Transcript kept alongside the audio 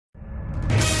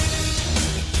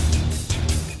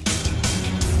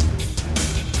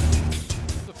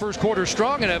first quarter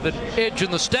strong and have an edge in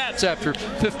the stats after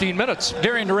 15 minutes.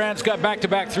 Darian Durant's got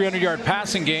back-to-back 300-yard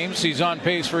passing games. He's on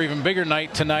pace for even bigger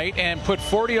night tonight and put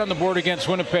 40 on the board against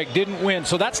Winnipeg. Didn't win,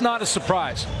 so that's not a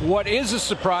surprise. What is a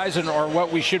surprise, or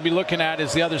what we should be looking at,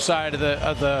 is the other side of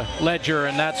the ledger,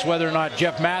 and that's whether or not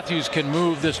Jeff Matthews can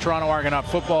move this Toronto Argonaut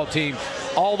football team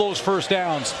all those first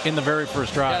downs in the very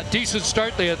first drive. Yeah, decent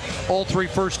start. They had all 3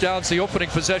 first downs. The opening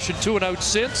possession, 2 and out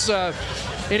since.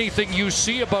 Anything you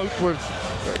see about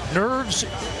nerves,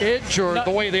 edge, or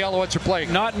the way the Alouettes are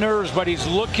playing? Not nerves, but he's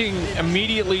looking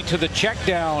immediately to the check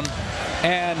down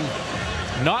and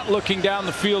not looking down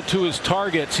the field to his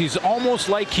targets. He's almost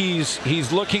like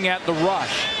he's looking at the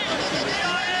rush,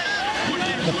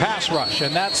 the pass rush,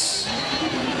 and that's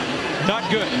not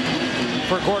good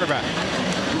for a quarterback.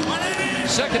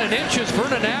 2nd and inches.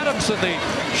 Vernon Adams and the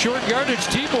short yardage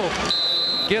team will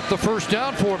get the first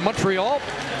down for Montreal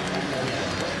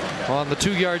on the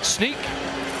 2-yard sneak.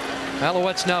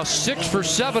 Alouettes now 6 for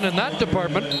 7 in that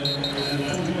department.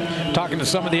 Talking to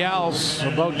some of the Owls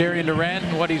about Darian Durant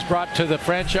and what he's brought to the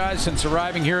franchise since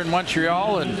arriving here in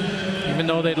Montreal, and even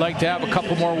though they'd like to have a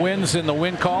couple more wins in the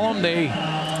win column, they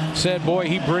said, boy,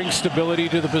 he brings stability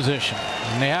to the position.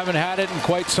 And they haven't had it in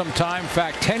quite some time. In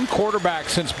fact, 10 quarterbacks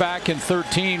since back in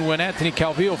 2013 when Anthony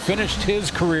Calvillo finished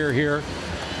his career here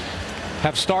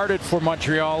have started for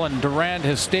Montreal, and Durant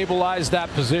has stabilized that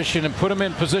position and put him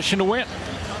in position to win.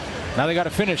 Now they got to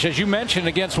finish. As you mentioned,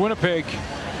 against Winnipeg,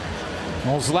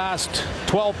 those last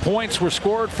 12 points were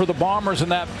scored for the Bombers,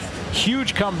 and that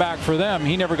huge comeback for them.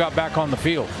 He never got back on the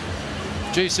field.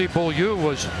 J.C. Beaulieu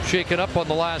was shaken up on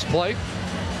the last play.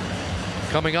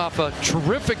 Coming off a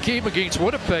terrific game against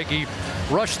Winnipeg, he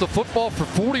rushed the football for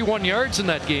 41 yards in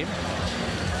that game.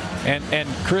 And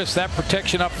Chris, that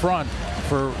protection up front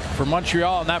for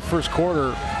Montreal in that first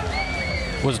quarter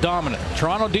was dominant.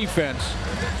 Toronto defense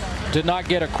did not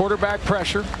get a quarterback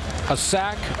pressure, a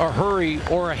sack, a hurry,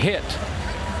 or a hit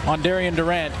on Darian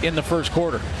Durant in the first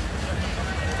quarter.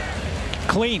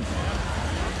 Clean.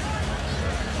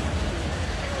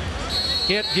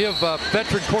 Can't give a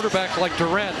veteran quarterback like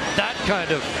Durant that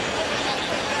kind of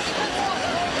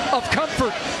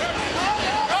comfort.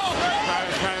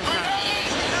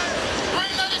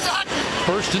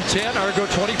 1st and 10, Argo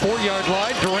 24-yard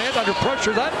line. Durant under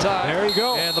pressure that time. There you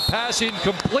go. And the pass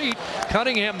incomplete.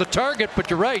 Cunningham the target, but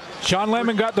you're right. Sean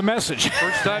Lemon got the message.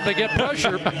 First time they get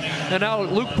pressure. And now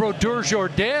Luc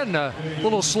Brodeur-Jourdain a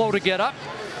little slow to get up.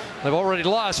 They've already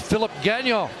lost Philippe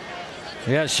Gagnon.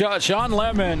 Yeah, Sean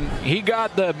Lemon, he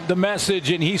got the message,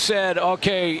 and he said,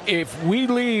 okay, if we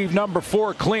leave number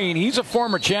 4 clean, he's a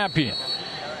former champion,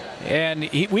 and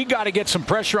we got to get some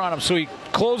pressure on him. So he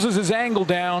closes his angle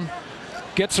down,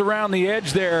 gets around the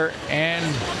edge there,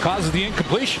 and causes the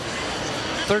incompletion.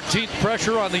 13th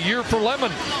pressure on the year for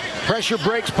Lemon. Pressure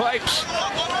breaks pipes.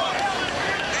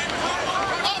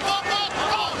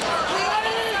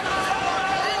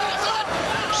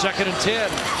 Second and 10.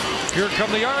 Here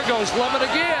come the Argos. Lemon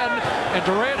again, and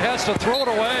Durant has to throw it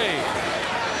away.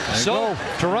 So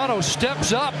Toronto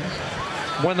steps up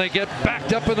when they get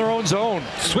backed up in their own zone.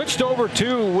 Switched over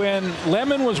too when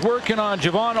Lemon was working on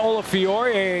Javon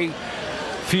Olafiore.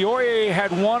 Fiore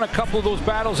had won a couple of those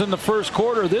battles in the first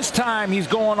quarter. This time he's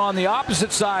going on the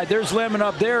opposite side. There's Lemon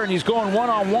up there, and he's going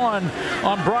one-on-one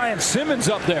on Brian Simmons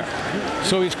up there.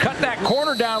 So he's cut that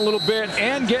corner down a little bit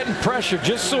and getting pressure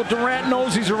just so Durant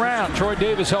knows he's around. Troy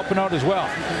Davis helping out as well.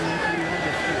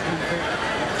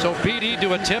 So PD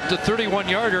to attempt a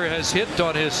 31-yarder has hit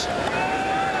on his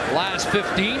last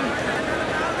 15.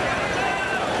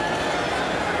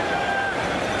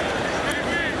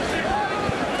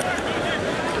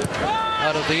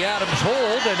 Out of the Adams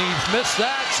hold, and he's missed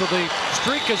that, so the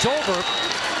streak is over,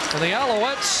 and the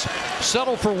Alouettes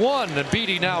settle for 1, and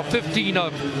Beatty now 15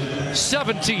 of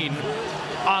 17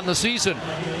 on the season.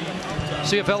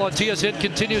 CFL on TSN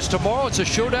continues tomorrow. It's a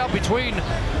showdown between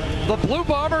the Blue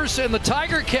Bombers and the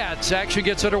Tiger Cats. Action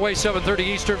gets underway 7:30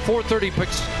 Eastern, 4:30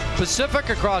 Pacific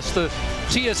across the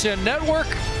TSN network.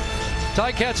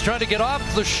 Ticats trying to get off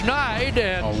the schneid,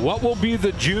 and what will be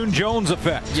the June Jones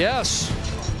effect? Yes.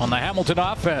 On the Hamilton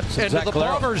offense. And the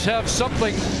Bombers have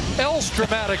something else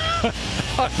dramatic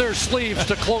up their sleeves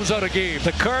to close out a game.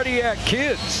 The Cardiac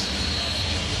Kids.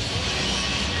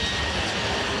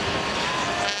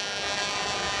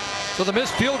 So the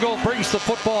missed field goal brings the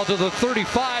football to the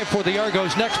 35 for the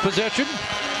Argos' next possession.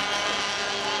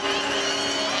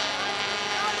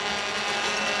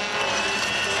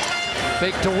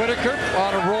 Fake to Whitaker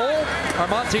on a roll.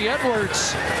 Armonte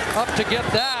Edwards up to get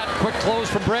that. Quick close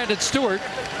from Brandon Stewart.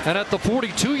 And at the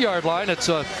 42-yard line, it's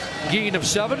a gain of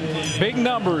 7. Big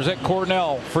numbers at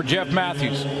Cornell for Jeff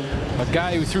Matthews, a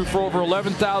guy who threw for over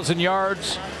 11,000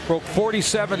 yards, broke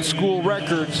 47 school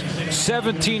records,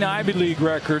 17 Ivy League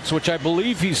records, which I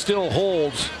believe he still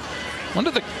holds. Went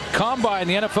to the Combine,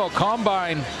 the NFL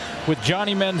Combine, with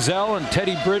Johnny Manziel and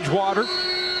Teddy Bridgewater.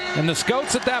 And the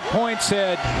scouts at that point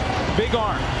said, big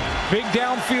arm, big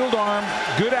downfield arm,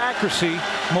 good accuracy.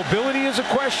 Mobility is a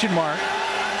question mark.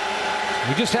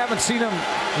 We just haven't seen him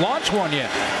launch one yet.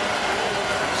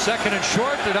 Second and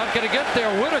short, they're not going to get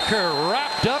there. Whitaker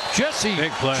wrapped up. Jesse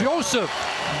Joseph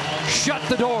shut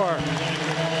the door.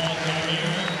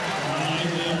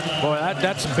 Boy,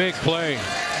 that's a big play.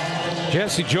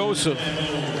 Jesse Joseph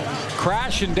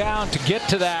crashing down to get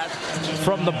to that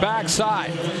from the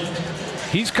backside.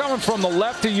 He's coming from the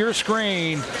left of your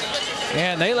screen,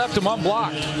 and they left him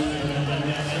unblocked.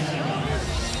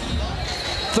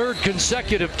 Third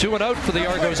consecutive 2 and out for the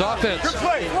Argos offense.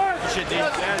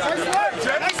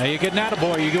 Now you get an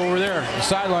attaboy. You go over there, the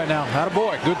sideline now.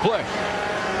 Attaboy, good play.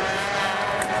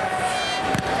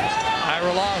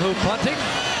 Iralahu punting.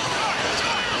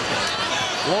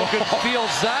 Logan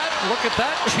fields that. Look at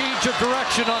that change of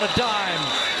direction on a dime.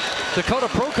 Dakota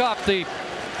Prokop, the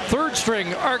third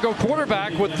string Argo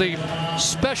quarterback, with the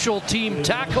special team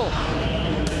tackle.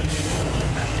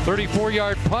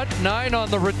 34-yard punt, 9 on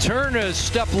the return as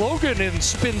Steph Logan in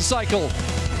spin cycle.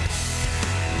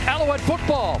 Alouette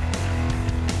football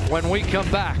when we come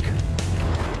back.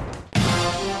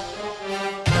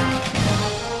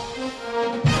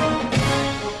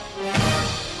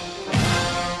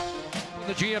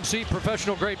 The GMC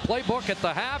professional grade playbook at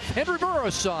the half. Henry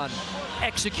Burrison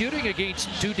executing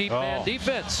against 2 deep man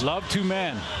defense. Love 2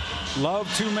 man.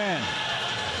 Love 2 man.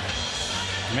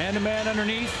 Man-to-man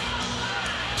underneath.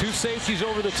 2 safeties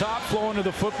over the top, flowing to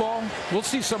the football. We'll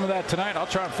see some of that tonight. I'll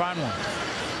try and find one.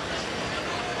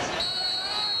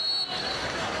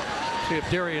 See if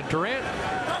Darian Durant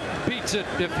beats it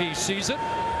if he sees it.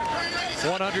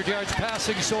 100 yards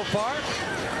passing so far.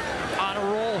 On a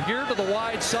roll here to the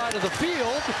wide side of the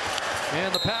field.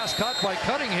 And the pass caught by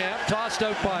Cunningham, tossed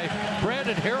out by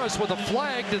Brandon Harris with a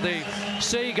flag. Did they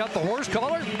say he got the horse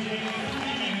collar?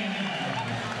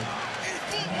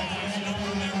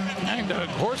 And the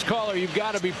horse collar, you've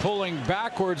got to be pulling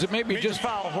backwards. It may be just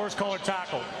foul, horse collar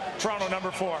tackle. Toronto number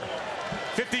 4.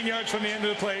 15 yards from the end of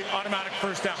the play, automatic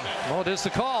first down. Well, it is the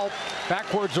call.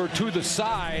 Backwards or to the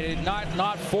side, and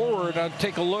not forward.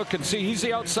 Take a look and see. He's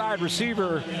the outside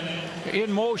receiver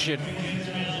in motion.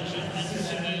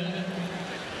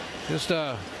 Just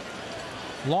a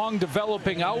long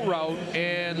developing out route,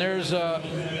 and there's a,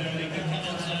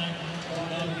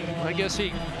 I guess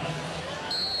he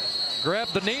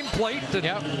grabbed the nameplate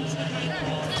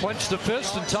and clenched the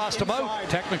fist and tossed him out.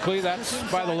 Technically, that's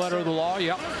by the letter of the law.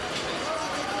 Yep.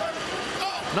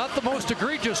 Not the most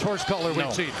egregious horse collar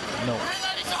we've seen. No.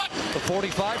 The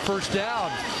 45, first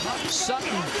down. Sutton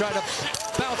trying to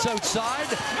bounce outside.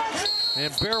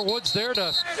 And Bear Woods there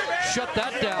to shut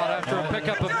that down after a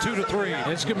pickup of 2 to 3.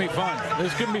 It's going to be fun.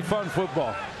 It's going to be fun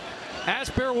football.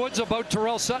 Asked Bear Woods about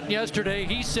Terrell Sutton yesterday.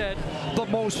 He said the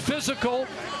most physical,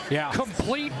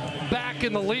 complete back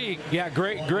in the league. Yeah,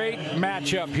 great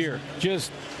matchup here.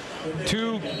 Just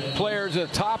 2 players at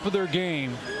the top of their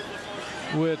game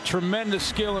with tremendous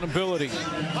skill and ability.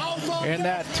 And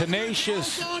that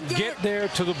tenacious get there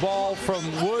to the ball from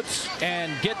Woods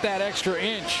and get that extra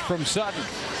inch from Sutton.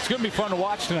 It's going to be fun to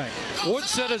watch tonight. Woods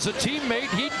said as a teammate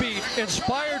he'd be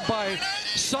inspired by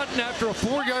Sutton after a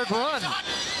 4-yard run.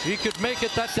 He could make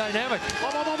it that dynamic.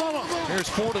 Here's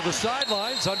Ford to the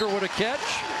sidelines. Underwood a catch.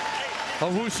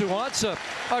 Owusu-Ansah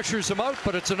ushers him out,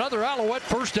 but it's another Alouette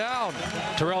first down.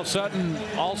 Terrell Sutton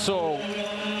also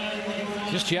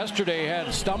just yesterday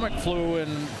had stomach flu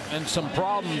and some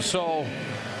problems, so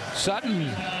Sutton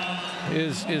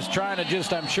is trying to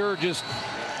just, I'm sure, just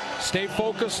stay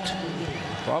focused,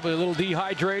 probably a little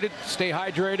dehydrated, stay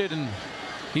hydrated, and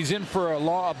he's in for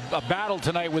a battle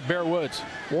tonight with Bear Woods.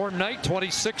 Warm night,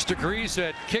 26 degrees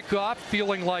at kickoff,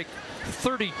 feeling like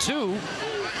 32.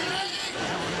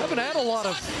 Haven't had a lot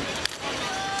of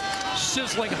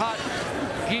sizzling hot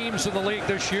games in the league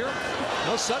this year.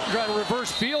 No, Sutton trying to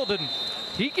reverse field, and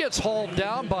he gets hauled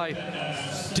down by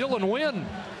Dylan Wynn.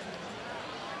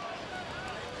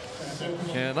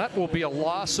 And that will be a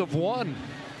loss of 1.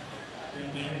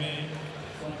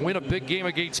 Win a big game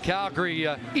against Calgary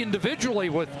individually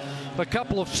with a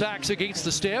couple of sacks against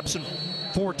the Stamps and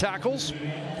 4 tackles.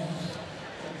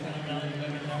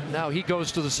 Now he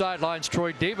goes to the sidelines.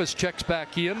 Troy Davis checks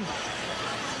back in.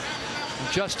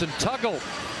 Justin Tuggle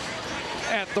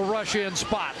at the rush in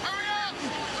spot.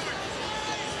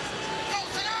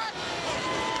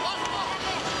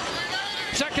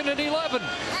 2nd and 11.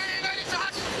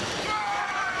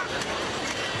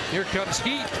 Here comes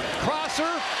Heat.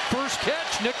 Crosser, first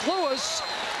catch, Nick Lewis.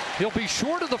 He'll be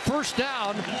short of the first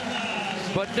down,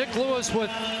 but Nick Lewis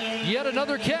with yet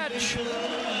another catch.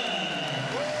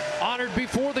 Honored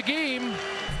before the game.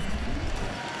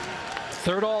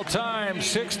 Third all time,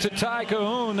 6 to Ty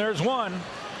Cahoon. There's one.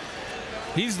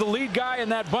 He's the lead guy in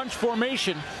that bunch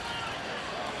formation.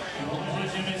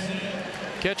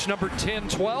 Catch number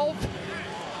 10-12.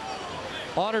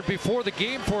 Honored before the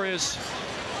game for his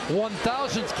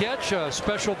 1,000th catch. A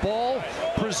special ball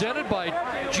presented by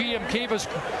GM Cavis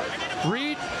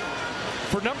Reed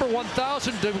for number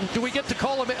 1,000. Do we get to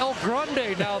call him El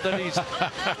Grande now that he's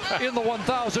in the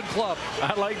 1,000 club?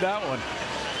 I like that one.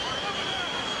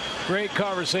 Great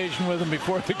conversation with him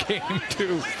before the game,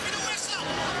 too.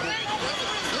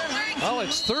 Well,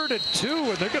 it's 3rd and 2,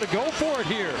 and they're going to go for it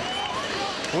here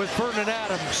with Vernon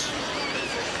Adams.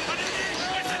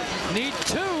 Need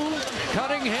 2.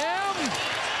 Cunningham.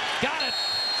 Got it.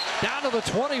 Down to the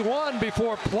 21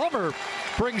 before Plummer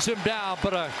brings him down.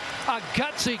 But a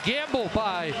gutsy gamble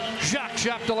by Jacques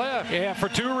Chapdelaine. Yeah, for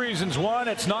 2 reasons. One,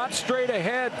 it's not straight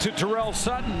ahead to Terrell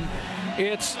Sutton.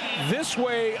 It's this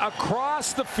way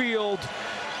across the field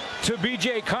to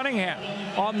B.J. Cunningham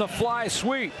on the fly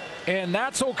sweep. And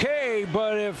that's okay,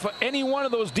 but if any one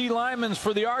of those D linemen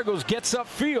for the Argos gets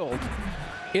upfield,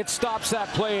 it stops that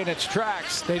play in its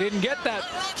tracks. They didn't get that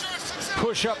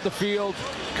push up the field.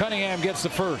 Cunningham gets the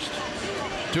first.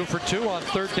 2 for 2 on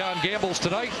 3rd down gambles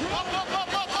tonight.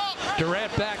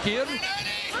 Durant back in.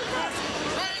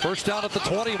 First down at the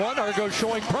 21. Argos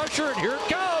showing pressure, and here it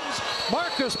comes.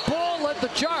 Marcus Bull led the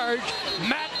charge.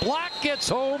 Matt Black gets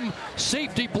home.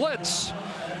 Safety blitz.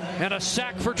 And a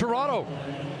sack for Toronto.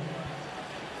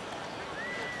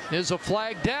 Is a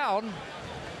flag down.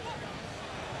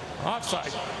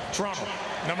 Offside. Toronto,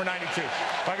 number 92.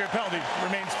 Flag penalty,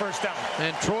 remains first down.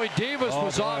 And Troy Davis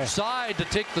was offside to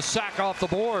take the sack off the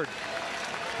board.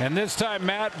 And this time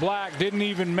Matt Black didn't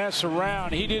even mess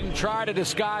around. He didn't try to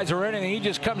disguise or anything. He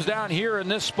just comes down here in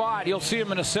this spot. You'll see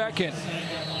him in a second.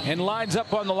 And lines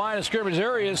up on the line of scrimmage.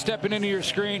 There he is, stepping into your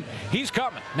screen. He's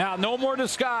coming. Now, no more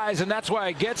disguise, and that's why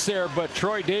it gets there, but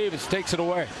Troy Davis takes it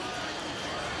away.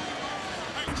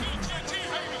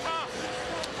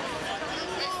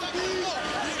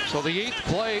 So the 8th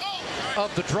play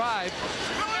of the drive.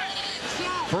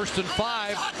 1st and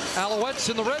 5. Alouettes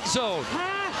in the red zone.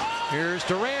 Here's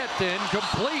Durant,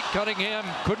 incomplete. Cunningham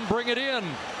couldn't bring it in.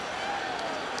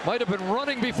 Might have been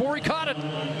running before he caught it.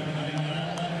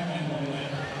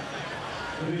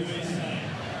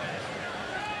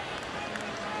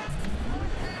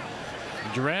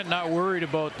 Durant not worried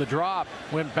about the drop.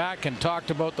 Went back and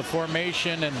talked about the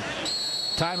formation and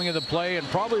timing of the play, and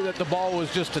probably that the ball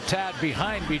was just a tad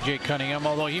behind B.J. Cunningham,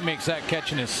 although he makes that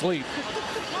catch in his sleep.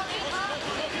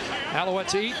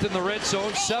 Alouettes 8th in the red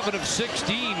zone, 7 of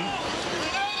 16.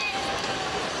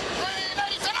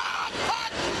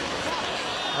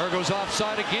 Argos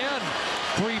offside again.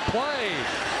 Free play.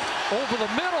 Over the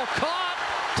middle, caught.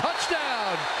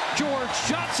 Touchdown, George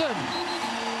Johnson.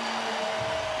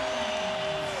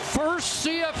 First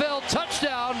CFL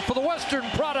touchdown for the Western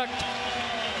product.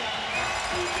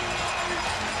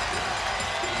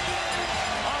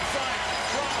 Offside.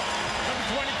 Number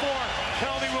 24.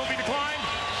 Penalty will be declined.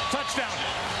 Touchdown.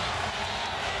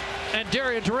 And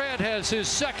Darian Durant has his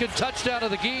 2nd touchdown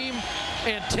of the game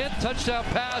and 10th touchdown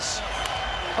pass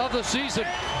of the season.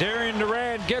 Darian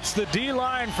Durant gets the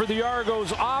D-line for the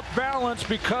Argos off balance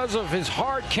because of his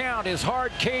hard count, his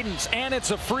hard cadence, and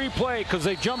it's a free play because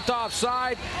they jumped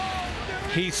offside.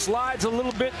 He slides a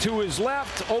little bit to his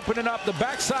left, opening up the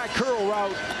backside curl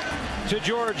route to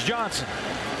George Johnson.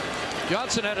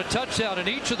 Johnson had a touchdown in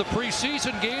each of the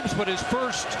preseason games, but his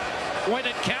first when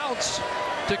it counts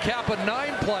to cap a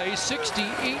 9-play,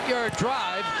 68-yard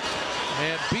drive.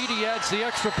 And Beatty adds the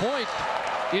extra point.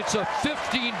 It's a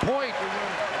 15-point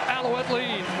Alouette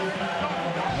lead.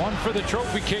 One for the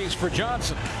trophy case for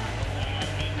Johnson.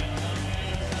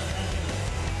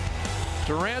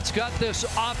 Durant's got this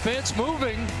offense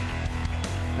moving.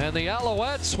 And the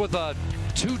Alouettes with a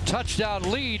 2-touchdown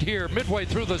lead here midway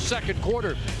through the 2nd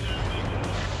quarter.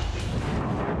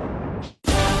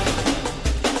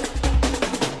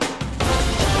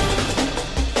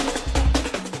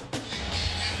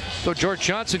 So George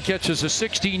Johnson catches a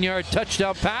 16-yard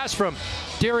touchdown pass from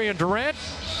Darian Durant,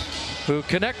 who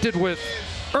connected with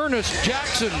Ernest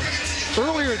Jackson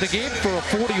earlier in the game for a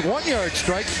 41-yard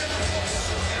strike.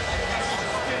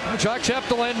 Jacques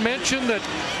Chapdelaine mentioned that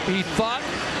he thought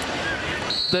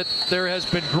that there has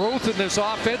been growth in this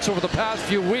offense over the past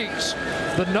few weeks.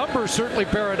 The numbers certainly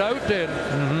bear it out,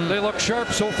 and they look sharp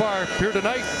so far here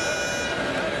tonight.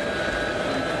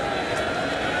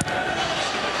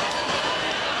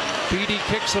 Beatty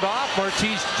kicks it off.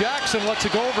 Martese Jackson lets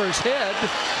it go over his head.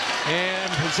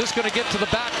 And is this going to get to the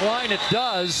back line? It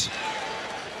does.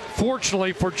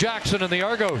 Fortunately for Jackson and the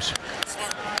Argos.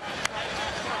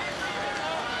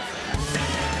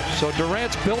 So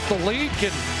Durant's built the leak,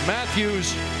 and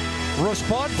Matthews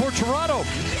respond for Toronto.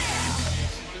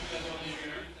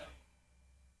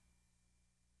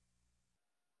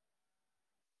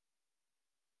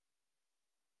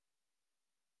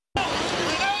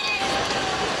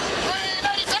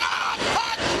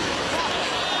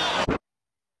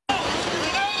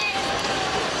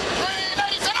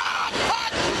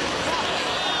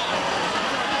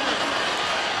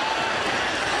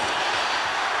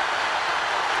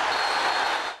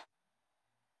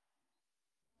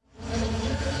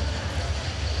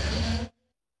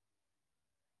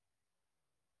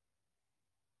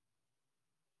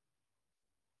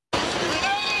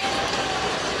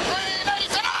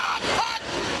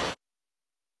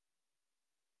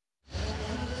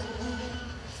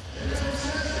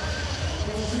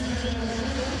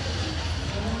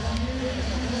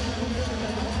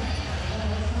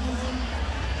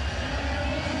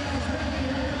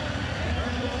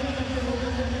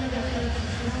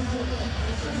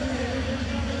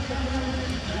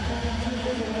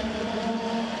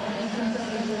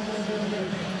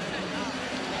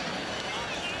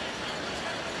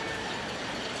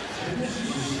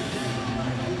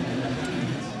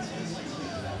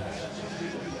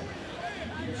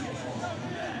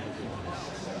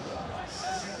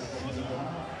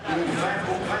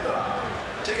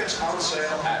 Tickets on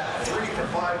sale at 3 for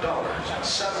 $5,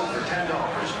 7 for $10,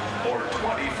 or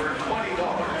 20 for $20.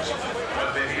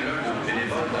 Repérez l'un de nos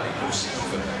bénévoles dans les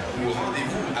coursives ou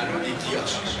rendez-vous à l'un des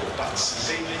kiosques pour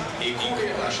participer et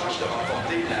courir la chance de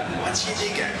remporter la moitié des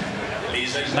gains.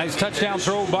 Nice touchdown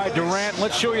throw by Durant.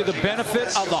 Let's show you the benefit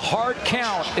of the hard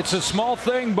count. It's a small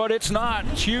thing, but it's not.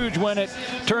 It's huge when it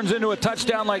turns into a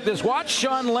touchdown like this. Watch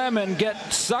Sean Lemon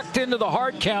get sucked into the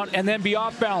hard count and then be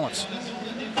off balance.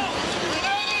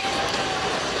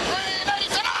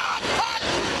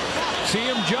 See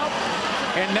him jump,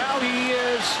 and now he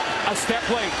is a step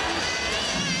late.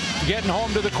 Getting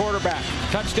home to the quarterback.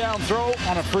 Touchdown throw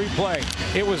on a free play.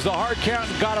 It was the hard count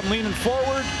and got him leaning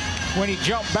forward. When he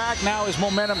jumped back, now his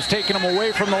momentum's taking him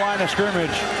away from the line of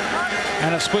scrimmage.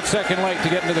 And a split second late to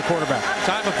get into the quarterback.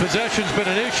 Time of possession's been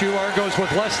an issue. Argos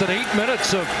with less than 8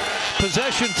 minutes of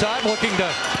possession time, looking to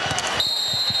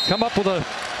come up with a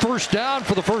first down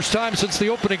for the first time since the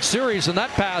opening series, and that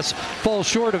pass falls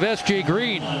short of S.J.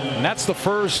 Green. And that's the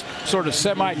first sort of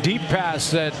semi-deep pass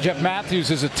that Jeff Matthews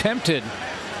has attempted.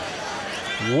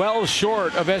 Well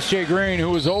short of S.J. Green, who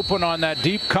was open on that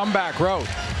deep comeback route.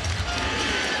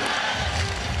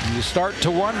 And you start to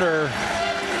wonder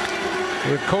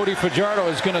if Cody Fajardo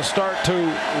is going to start to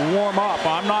warm up.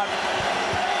 I'm not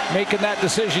making that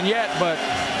decision yet, but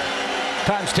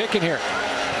time's ticking here.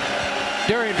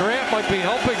 Darian Durant might be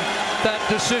helping that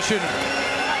decision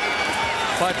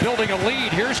by building a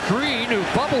lead. Here's Green, who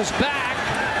bubbles back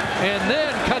and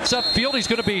then cuts upfield. He's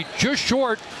going to be just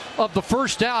short of the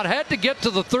first down. Had to get to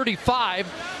the 35.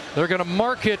 They're going to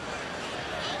mark it,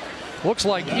 looks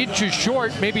like inches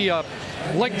short, maybe a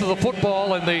length of the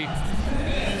football, and the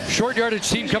short yardage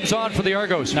team comes on for the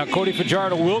Argos. Now Cody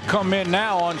Fajardo will come in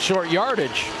now on short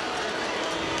yardage.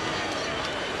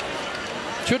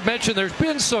 Should mention there's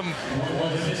been some,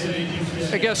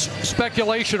 I guess,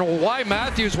 speculation of why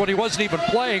Matthews when he wasn't even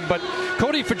playing, but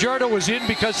Cody Fajardo was in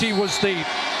because he was the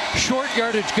short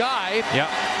yardage guy. Yeah.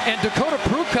 And Dakota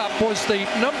Prukop was the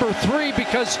number 3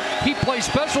 because he plays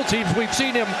special teams. We've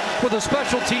seen him with a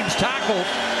special teams tackle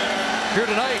here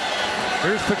tonight.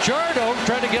 Here's Fajardo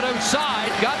trying to get outside,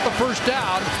 got the first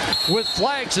down with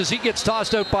flags as he gets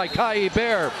tossed out by Kai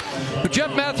Bear. But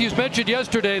Jeff Matthews mentioned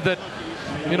yesterday that,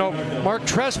 you know, Mark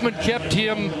Trestman kept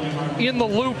him in the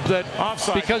loop that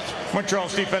offside, because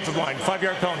Montreal's defensive line,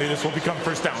 5-yard penalty, this will become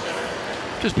first down.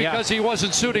 Just because he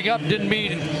wasn't suiting up didn't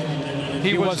mean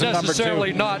he was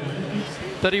necessarily not,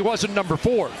 that he wasn't number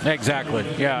 4. Exactly.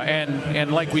 Yeah,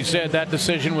 and like we said, that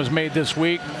decision was made this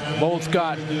week. Both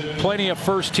got plenty of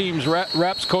first teams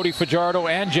reps, Cody Fajardo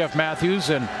and Jeff Matthews,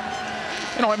 and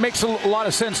you know, it makes a lot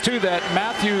of sense too that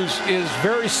Matthews is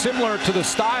very similar to the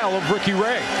style of Ricky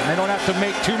Ray, and they don't have to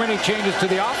make too many changes to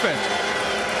the offense.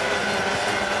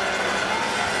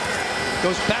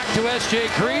 Goes back to S.J.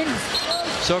 Green.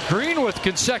 So Green with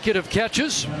consecutive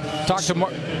catches.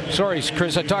 Sorry,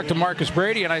 Chris, I talked to Marcus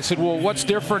Brady and I said, well, what's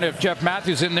different if Jeff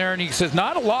Matthews in there? And he says,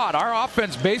 not a lot. Our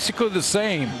offense basically the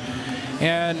same.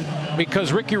 And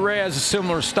because Ricky Ray has a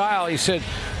similar style, he said,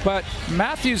 but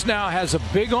Matthews now has a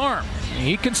big arm.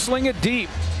 He can sling it deep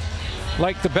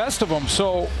like the best of them.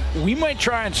 So we might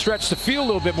try and stretch the field a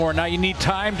little bit more. Now you need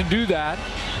time to do that.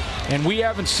 And we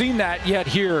haven't seen that yet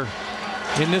here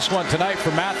in this one tonight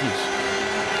for Matthews.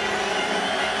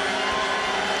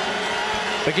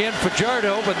 Again,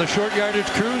 Fajardo, but the short yardage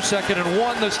crew, 2nd and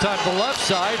 1, this time to the left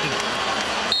side.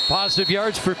 Positive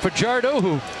yards for Fajardo,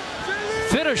 who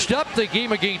finished up the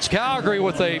game against Calgary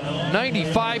with a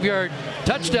 95-yard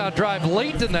touchdown drive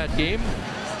late in that game.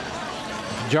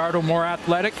 Fajardo more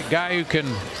athletic, a guy who can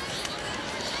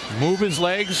move his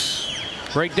legs,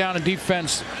 break down a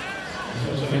defense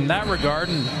in that regard,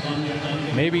 and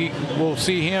maybe we'll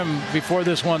see him before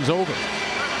this one's over.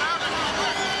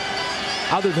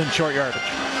 Other than short yardage.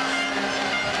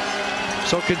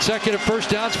 So consecutive first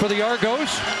downs for the Argos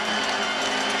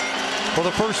for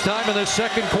the first time in this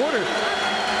second quarter.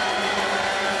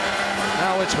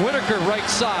 Now it's Whitaker right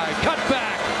side, cut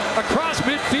back across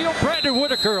midfield. Brandon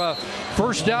Whitaker, a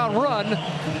first down run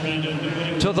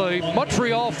to the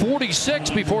Montreal 46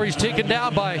 before he's taken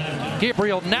down by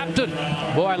Gabriel Napton.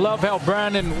 Boy, I love how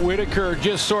Brandon Whitaker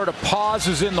just sort of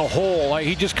pauses in the hole. Like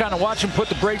he just kind of watch him put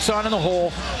the brakes on in the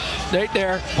hole. Right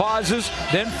there, pauses,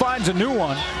 then finds a new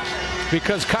one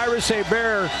because Kyrus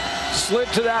Hebert slid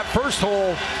to that first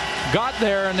hole, got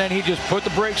there, and then he just put the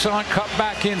brakes on, cut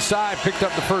back inside, picked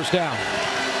up the first down.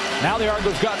 Now the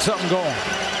Argos got something going.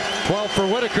 12 for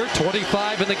Whitaker,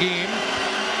 25 in the game.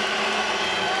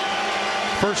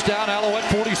 First down, Alouette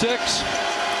 46.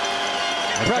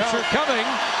 Pressure coming.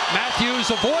 Matthews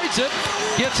avoids it,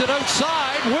 gets it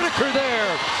outside. Whitaker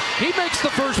there. He makes the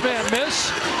first man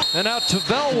miss. And now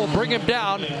Tavel will bring him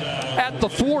down at the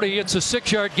 40. It's a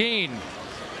 6-yard gain.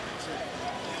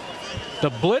 The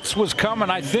blitz was coming.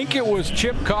 I think it was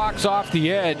Chip Cox off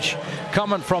the edge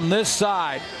coming from this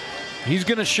side. He's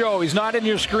going to show. He's not in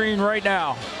your screen right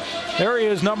now. There he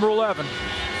is, number 11.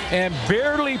 And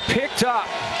barely picked up.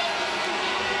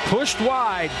 Pushed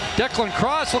wide. Declan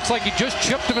Cross looks like he just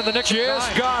chipped him in the nick of time.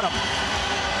 Just got him.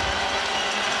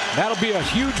 That'll be a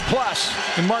huge plus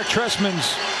in Mark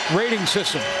Trestman's rating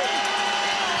system.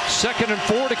 2nd and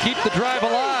 4 to keep the drive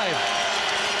alive.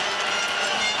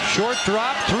 Short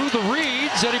drop through the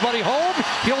reads. Anybody home?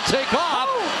 He'll take off.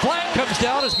 Flag comes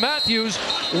down as Matthews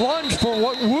lunged for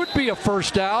what would be a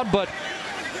first down, but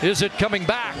is it coming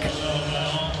back?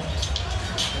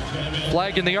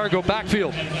 Flag in the Argo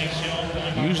backfield.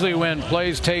 Usually when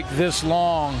plays take this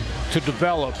long to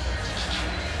develop,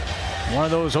 one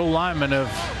of those O-linemen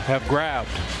have grabbed.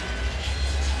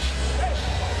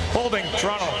 Holding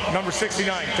Toronto, number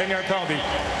 69, 10-yard penalty.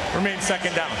 Remains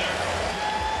 2nd down.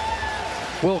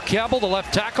 Will Campbell, the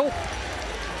left tackle.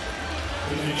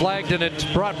 Flagged, and it's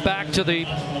brought back to the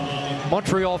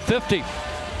Montreal 50.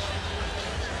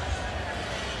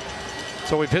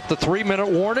 So we've hit the 3-minute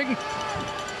warning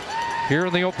here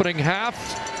in the opening half.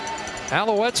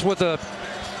 Alouettes with a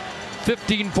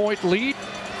 15-point lead,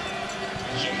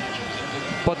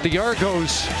 but the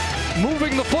Argos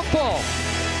moving the football.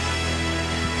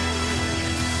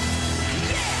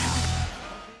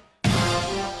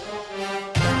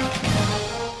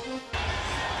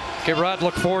 Okay, Rod,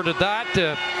 look forward to that.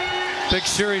 Big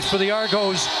series for the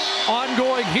Argos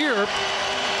ongoing here.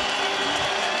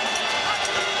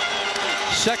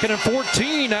 2nd and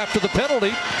 14 after the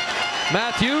penalty.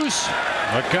 Matthews,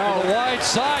 look out. To the wide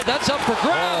side. That's up for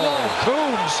grabs. Oh,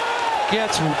 Coombs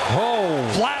gets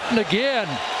flattened again.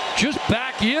 Just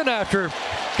back in after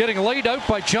getting laid out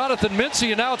by Jonathan Mincy,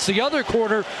 and now it's the other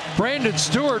corner, Brandon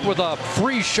Stewart, with a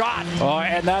free shot. Oh,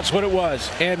 and that's what it was.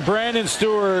 And Brandon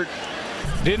Stewart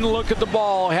didn't look at the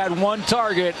ball, had one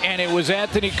target, and it was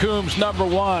Anthony Coombs, number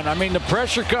 1. I mean, the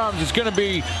pressure comes. It's going to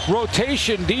be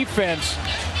rotation defense.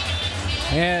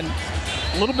 And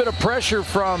a little bit of pressure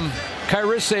from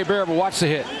Kyrus Hebert, but watch the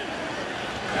hit.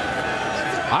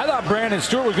 I thought Brandon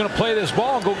Stewart was going to play this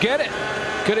ball and go get it.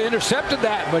 Could have intercepted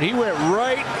that, but he went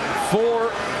right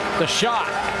for the shot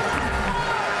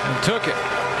and took it.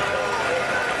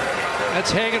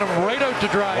 That's hanging him right out to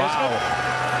dry, isn't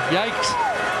it? Yikes.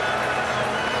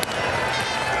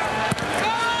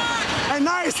 A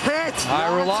nice hit.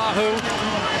 Iralahu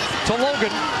to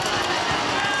Logan.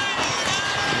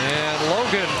 And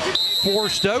Logan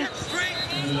forced out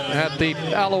at the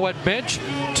Alouette bench.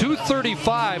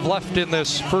 2:35 left in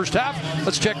this first half.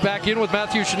 Let's check back in with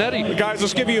Matthew Shinetti. Guys,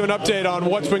 let's give you an update on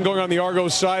what's been going on the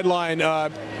Argos sideline.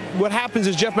 what happens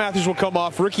is Jeff Matthews will come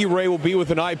off, Ricky Ray will be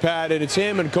with an iPad, and it's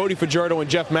him and Cody Fajardo and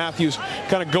Jeff Matthews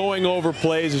kind of going over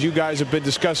plays, as you guys have been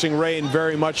discussing Ray in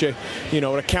very much a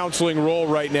counseling role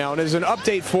right now. And as an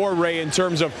update for Ray in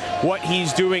terms of what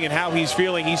he's doing and how he's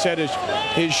feeling, he said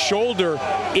his shoulder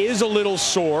is a little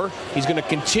sore. He's going to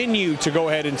continue to go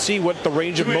ahead and see what the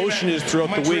range of motion is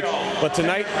throughout the week. But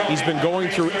tonight, he's been going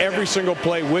through every single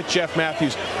play with Jeff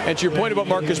Matthews. And to your point about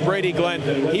Marcus Brady, Glenn,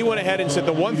 he went ahead and said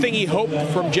the one thing he hoped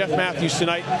from Jeff Matthews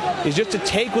tonight is just to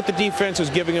take what the defense is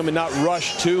giving him and not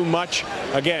rush too much.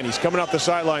 Again, he's coming off the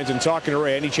sidelines and talking to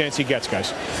Ray any chance he gets,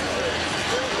 guys.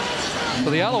 For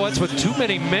the Alouettes, with too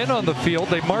many men on the field,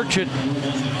 they march it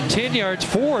 10 yards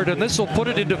forward, and this will put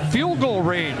it into field goal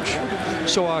range.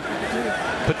 So a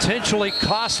potentially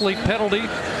costly penalty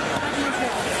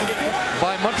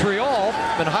by Montreal,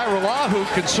 and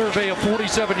Hairolahu can survey a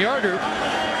 47-yarder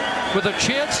with a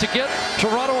chance to get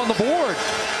Toronto on the board.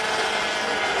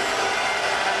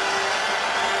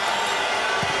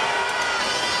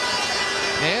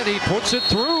 And he puts it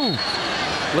through.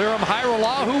 Lirim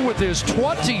Hairolahu with his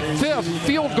 25th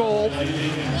field goal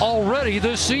already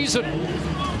this season.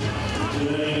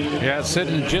 Yeah,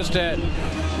 sitting just at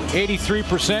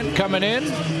 83% coming in.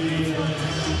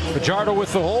 Fajardo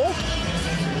with the hold.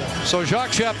 So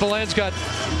Jacques Chapelin's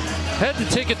had to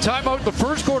take a timeout in the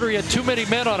first quarter. He had too many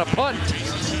men on a punt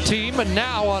team, and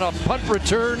now on a punt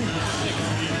return,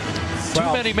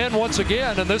 too many men once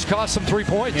again, and this cost them 3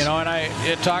 points.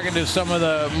 And talking to some of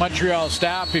the Montreal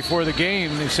staff before the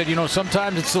game, they said,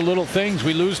 sometimes it's the little things.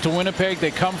 We lose to Winnipeg,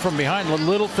 they come from behind. The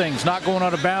little things, not going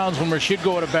out of bounds when we should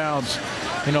go out of bounds.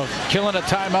 Killing a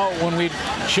timeout when we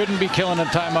shouldn't be killing a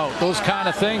timeout. Those kind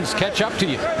of things catch up to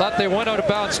you. Thought they went out of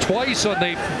bounds twice on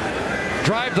the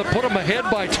drive that put them ahead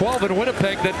by 12 in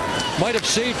Winnipeg that might have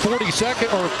saved 40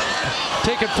 seconds or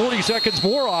taken 40 seconds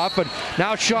more off. And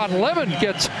now Sean Lemon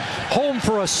gets home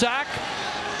for a sack.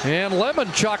 And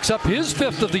Lemon chalks up his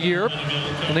 5th of the year.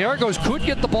 And the Argos could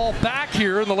get the ball back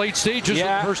here in the late stages of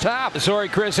the first half. Sorry,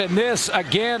 Chris. And this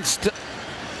against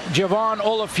Javon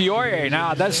Olafiore.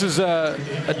 Now, this is a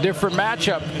different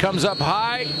matchup. Comes up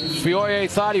high. Fiore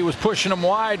thought he was pushing him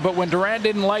wide, but when Durant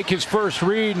didn't like his first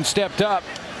read and stepped up,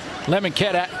 Lemon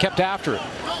kept after it.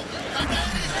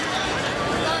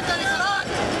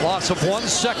 Loss of 1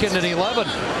 second and 11.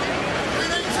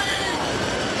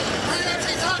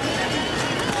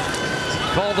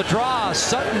 Call the draw.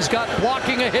 Sutton's got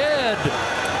blocking ahead.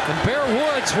 And Bear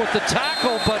Woods with the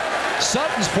tackle, but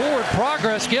Sutton's forward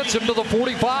progress gets him to the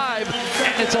 45,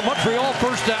 and it's a Montreal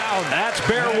first down. That's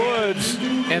Bear Woods,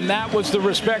 and that was the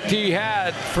respect he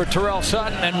had for Terrell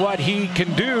Sutton and what he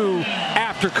can do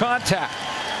after contact.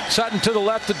 Sutton to the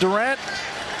left of Durant,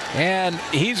 and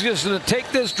he's just going to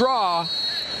take this draw,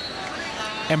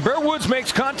 and Bear Woods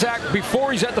makes contact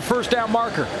before he's at the first down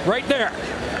marker, right there.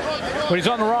 But he's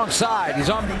on the wrong side.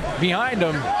 He's on behind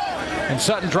him. And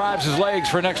Sutton drives his legs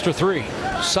for an extra 3.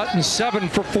 Sutton 7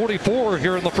 for 44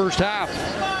 here in the first half.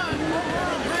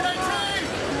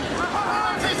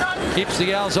 Keeps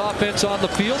the Als offense on the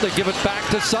field. They give it back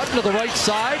to Sutton to the right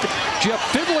side. Jeff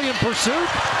Findlay in pursuit.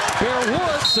 Bear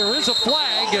Woods. There is a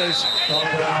flag as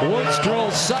Woods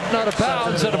drills Sutton out of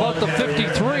bounds at about the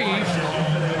 53.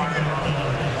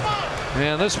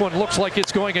 And this one looks like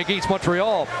it's going against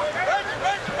Montreal.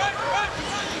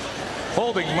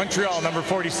 Holding Montreal, number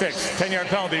 46. 10-yard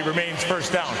penalty, remains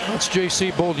first down. That's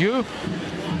J.C. Beaulieu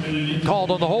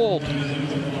called on the hold.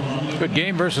 Good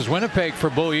game versus Winnipeg for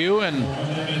Beaulieu, and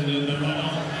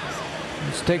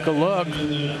let's take a look.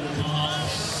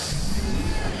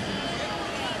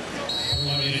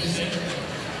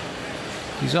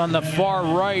 He's on the far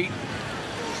right.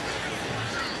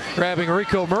 Grabbing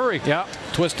Rico Murray. Yeah,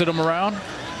 twisted him around.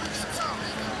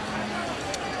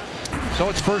 So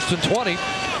it's 1st and 20.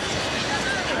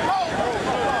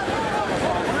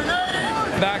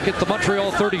 Back at the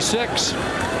Montreal 36.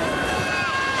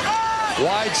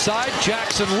 Wide side,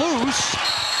 Jackson loose,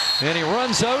 and he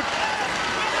runs out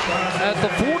at the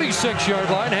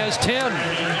 46-yard line, has 10.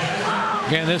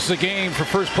 Again, this is a game for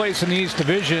first place in the East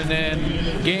Division,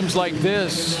 and games like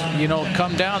this,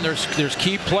 come down. There's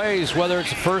key plays, whether it's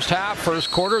the first half,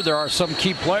 first quarter, there are some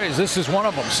key plays. This is one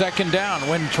of them, second down.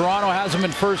 When Toronto has them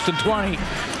in 1st and 20, you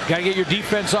got to get your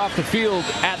defense off the field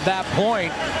at that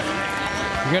point.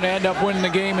 You're going to end up winning the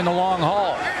game in the long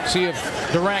haul. See if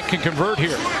Durant can convert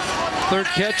here. 3rd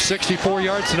catch, 64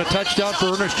 yards and a touchdown for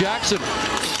Ernest Jackson.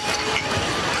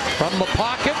 From the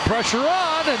pocket, pressure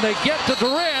on, and they get to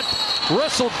Durant.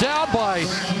 Wrestled down by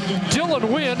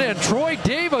Dylan Wynn and Troy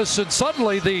Davis, and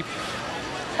suddenly the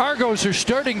Argos are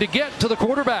starting to get to the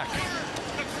quarterback.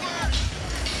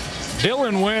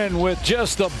 Dylan Wynn with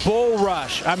just the bull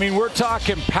rush. I mean, we're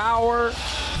talking power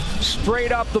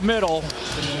straight up the middle,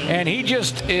 and he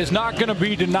just is not going to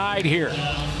be denied here.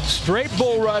 Straight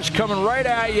bull rush coming right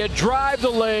at you. Drive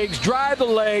the legs,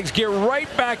 get right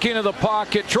back into the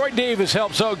pocket. Troy Davis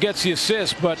helps out, gets the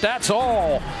assist, but that's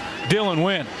all Dylan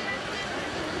Wynn.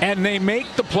 And they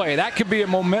make the play. That could be a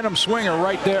momentum swinger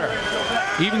right there,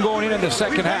 even going into the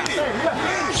second half.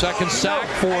 Second sack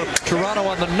for Toronto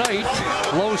on the night.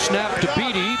 Low snap to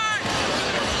Beatty.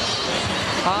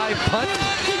 High punt.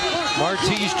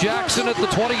 Martese Jackson at the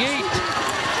 28.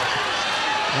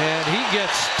 And he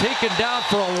gets taken down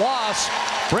for a loss.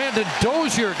 Brandon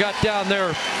Dozier got down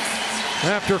there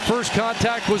after first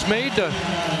contact was made to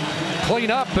clean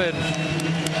up and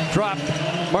drop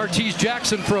Martese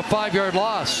Jackson for a 5-yard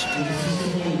loss.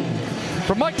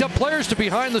 From mic'd up players to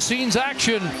behind the scenes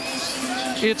action,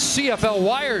 it's CFL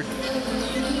Wired.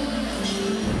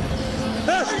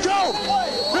 Let's go!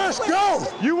 Let's go!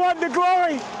 You want the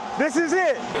glory? This is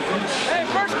it. Hey,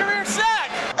 first career sack!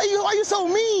 Hey, why you so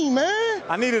mean, man?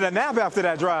 I needed a nap after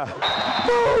that drive.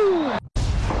 Woo!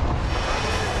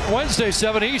 Wednesday,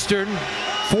 7 Eastern,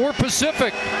 4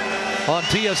 Pacific on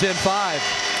TSN 5.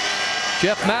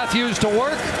 Jeff Matthews to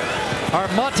work.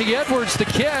 Armonte Edwards the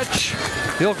catch.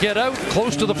 He'll get out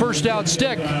close to the first down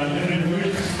stick.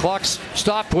 Clock's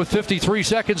stopped with 53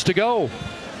 seconds to go.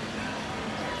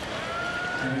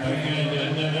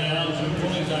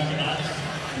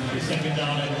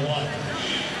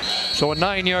 So a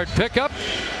 9-yard pickup.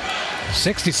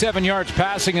 67 yards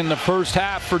passing in the first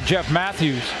half for Jeff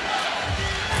Matthews.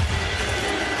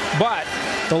 But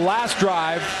the last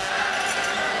drive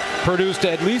produced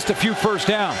at least a few first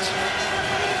downs.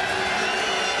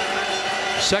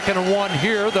 2nd and 1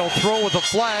 here. They'll throw with a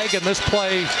flag, and this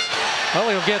play, well,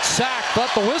 he'll get sacked.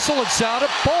 But the whistle had sounded.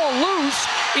 Ball loose.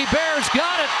 Hebert's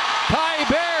got it. Kai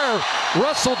Hebert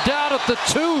wrestled down at the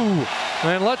 2.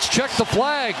 And let's check the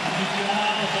flag.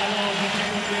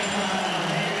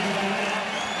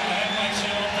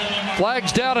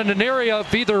 Flag's down in an area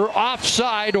of either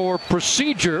offside or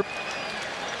procedure.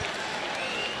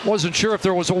 Wasn't sure if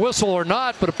there was a whistle or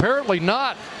not, but apparently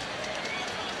not.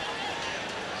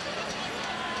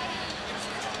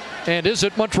 And is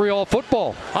it Montreal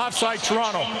football? Offside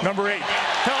Toronto, number 8.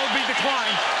 Penalty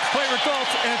declined. Play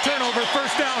results and a turnover.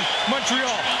 First down,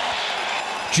 Montreal.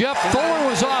 Jeff Fuller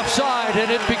was offside, and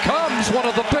it becomes one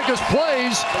of the biggest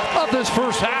plays of this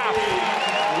first half.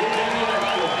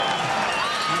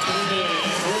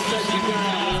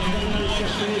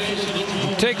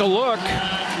 Take a look.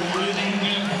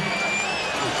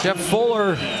 Jeff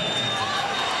Fuller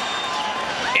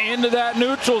into that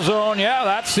neutral zone. Yeah,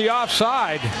 that's the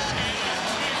offside.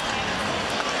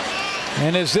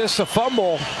 And is this a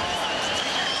fumble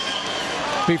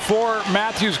before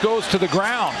Matthews goes to the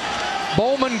ground?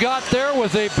 Bowman got there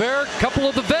with a bear. Couple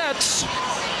of the vets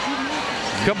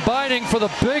combining for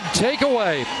the big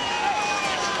takeaway.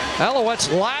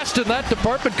 Alouettes last in that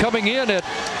department, coming in at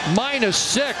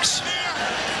 -6.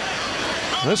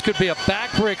 This could be a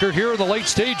backbreaker here in the late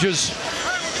stages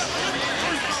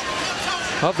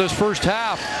of this first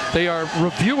half. They are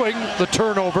reviewing the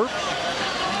turnover,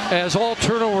 as all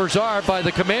turnovers are by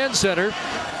the command center.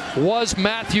 Was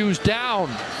Matthews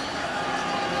down?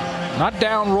 Not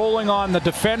down rolling on the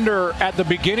defender at the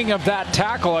beginning of that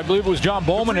tackle. I believe it was John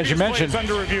Bowman, as you mentioned.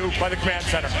 Under review by the command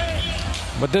center.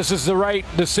 But this is the right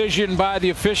decision by the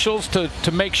officials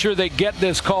to make sure they get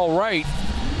this call right,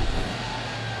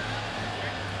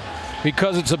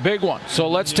 because it's a big one. So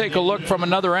let's take a look from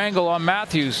another angle on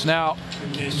Matthews. Now,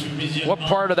 what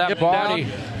part of that body?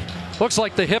 Down. Looks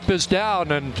like the hip is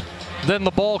down, and then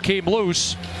the ball came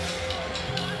loose.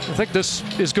 I think this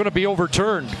is going to be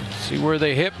overturned. See where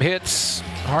the hip hits.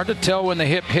 Hard to tell when the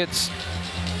hip hits.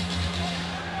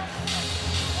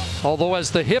 Although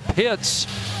as the hip hits,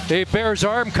 a Bear's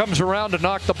arm comes around to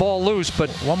knock the ball loose. But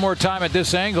one more time at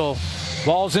this angle.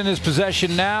 Ball's in his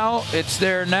possession now. It's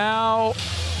there now.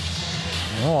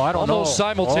 Oh, I don't know. Almost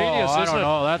simultaneous, I isn't don't it?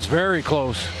 know. That's very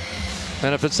close.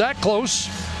 And if it's that close,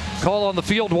 call on the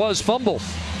field was fumble.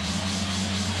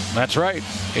 That's right.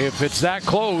 If it's that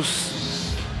close,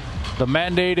 the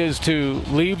mandate is to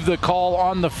leave the call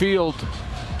on the field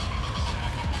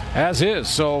as is.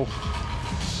 So,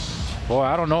 boy,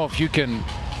 I don't know if you can.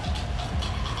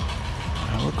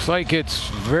 It looks like it's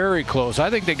very close. I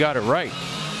think they got it right.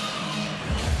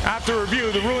 After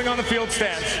review, the ruling on the field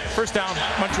stands. First down,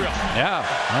 Montreal. Yeah,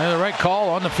 the right call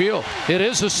on the field. It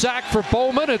is a sack for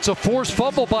Bowman. It's a forced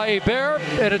fumble by Hebert,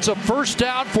 and it's a first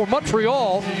down for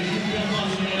Montreal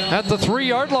at the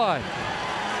 3-yard line.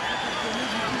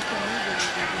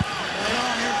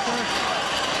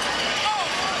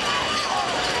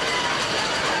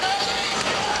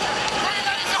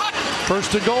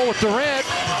 First and goal with Durant.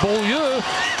 Beaulieu,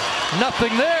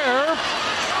 nothing there.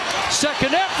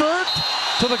 Second effort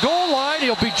to the goal line.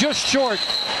 He'll be just short.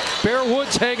 Bear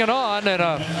Woods hanging on, and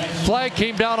a flag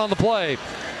came down on the play.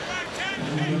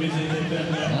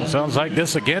 Sounds like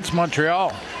this against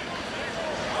Montreal.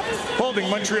 Holding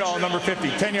Montreal, number 50.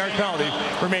 10-yard penalty.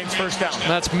 Remains first down.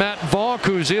 That's Matt Vonk,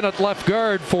 who's in at left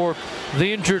guard for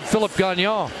the injured Philippe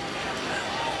Gagnon.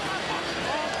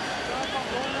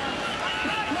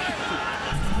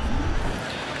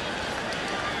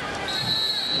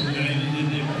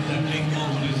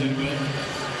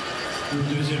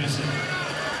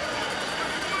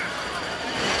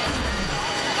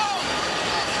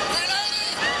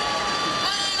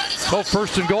 So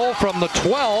first and goal from the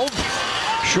 12.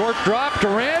 Short drop,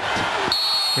 Durant.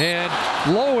 And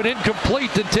low and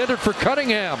incomplete, intended for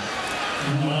Cunningham.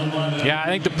 Yeah, I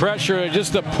think the pressure,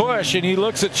 just the push, and he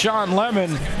looks at Sean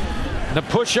Lemon. The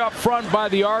push up front by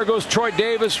the Argos. Troy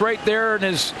Davis right there in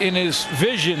his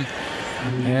vision.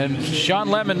 And Sean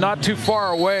Lemon not too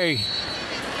far away.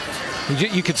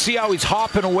 You can see how he's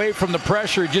hopping away from the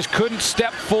pressure. He just couldn't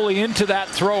step fully into that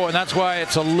throw, and that's why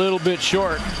it's a little bit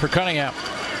short for Cunningham.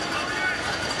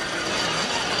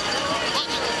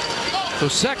 So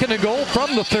second and goal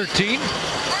from the 13.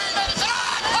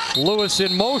 Lewis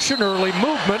in motion, early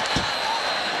movement.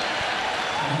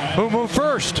 Who moved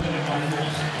first?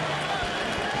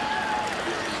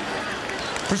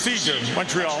 Procedure,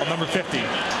 Montreal, number 50.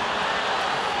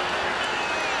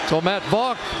 So Matt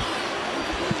Vonk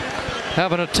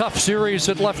having a tough series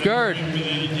at left guard. You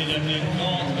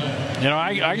know,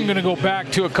 I'm going to go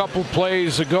back to a couple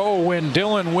plays ago when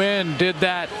Dylan Wynn did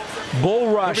that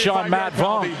bull rush on Matt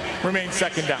Vonk. Remains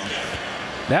second down.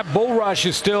 That bull rush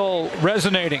is still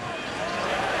resonating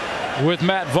with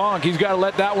Matt Vonk. He's got to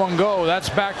let that one go. That's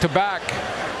back to back.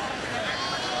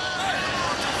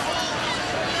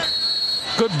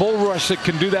 Good bull rush that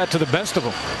can do that to the best of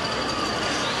them.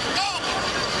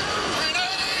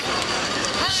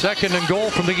 Second and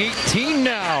goal from the 18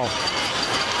 now.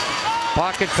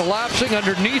 Pocket collapsing,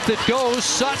 underneath it goes.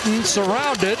 Sutton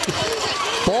surrounded.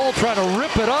 Ball trying to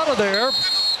rip it out of there.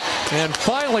 And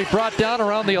finally brought down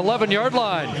around the 11-yard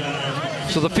line.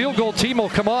 So the field goal team will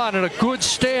come on, and a good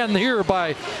stand here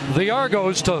by the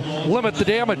Argos to limit the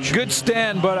damage. Good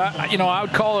stand, but I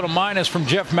would call it a minus from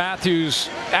Jeff Matthews.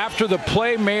 After the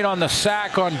play made on the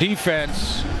sack on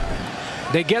defense,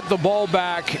 they get the ball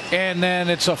back, and then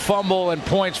it's a fumble and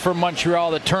points for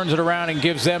Montreal that turns it around and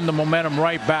gives them the momentum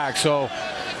right back. So,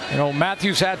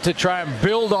 Matthews had to try and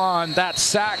build on that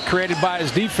sack created by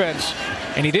his defense,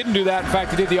 and he didn't do that. In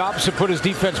fact, he did the opposite, put his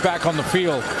defense back on the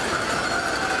field.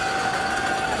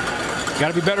 Got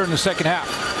to be better in the second half.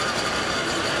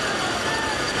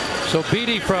 So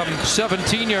Beatty from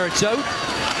 17 yards out.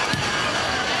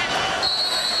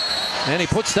 And he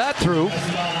puts that through.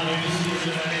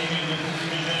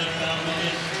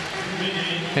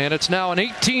 And it's now an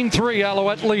 18-3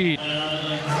 Alouette lead.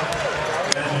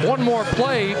 One more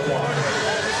play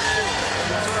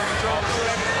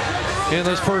in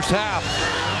this first half.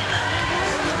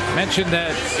 Mentioned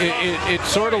that it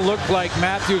sort of looked like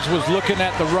Matthews was looking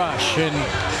at the rush, and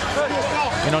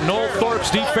Noel Thorpe's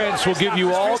defense will give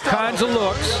you all kinds of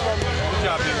looks.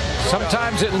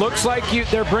 Sometimes it looks like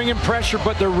they're bringing pressure,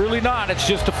 but they're really not. It's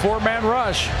just a four-man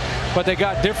rush, but they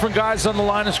got different guys on the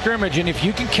line of scrimmage, and if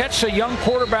you can catch a young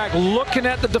quarterback looking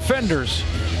at the defenders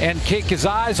and kick his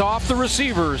eyes off the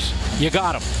receivers, you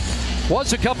got him.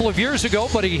 Was a couple of years ago,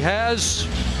 but he has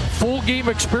full game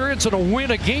experience and a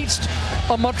win against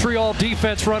a Montreal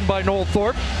defense run by Noel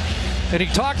Thorpe. And he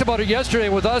talked about it yesterday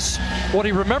with us. What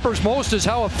he remembers most is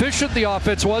how efficient the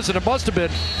offense was, and it must have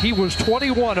been. He was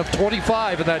 21 of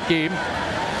 25 in that game.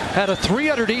 Had a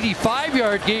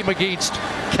 385-yard game against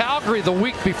Calgary the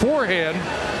week beforehand,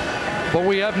 but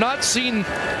we have not seen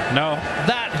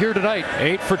that here tonight.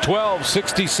 8 for 12,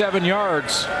 67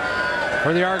 yards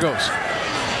for the Argos.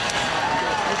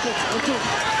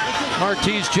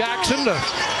 Martese Jackson to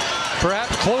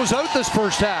perhaps close out this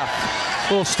first half.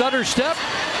 Little stutter step.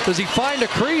 Does he find a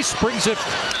crease? Brings it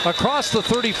across the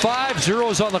 35.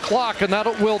 Zeros on the clock, and that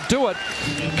will do it.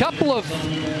 Couple of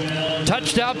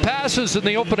touchdown passes in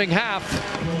the opening half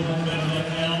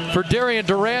for Darian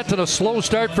Durant, and a slow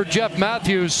start for Jeff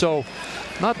Matthews. So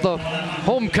not the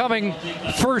homecoming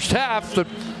first half that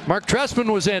Mark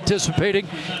Trestman was anticipating.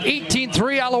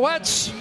 18-3 Alouettes.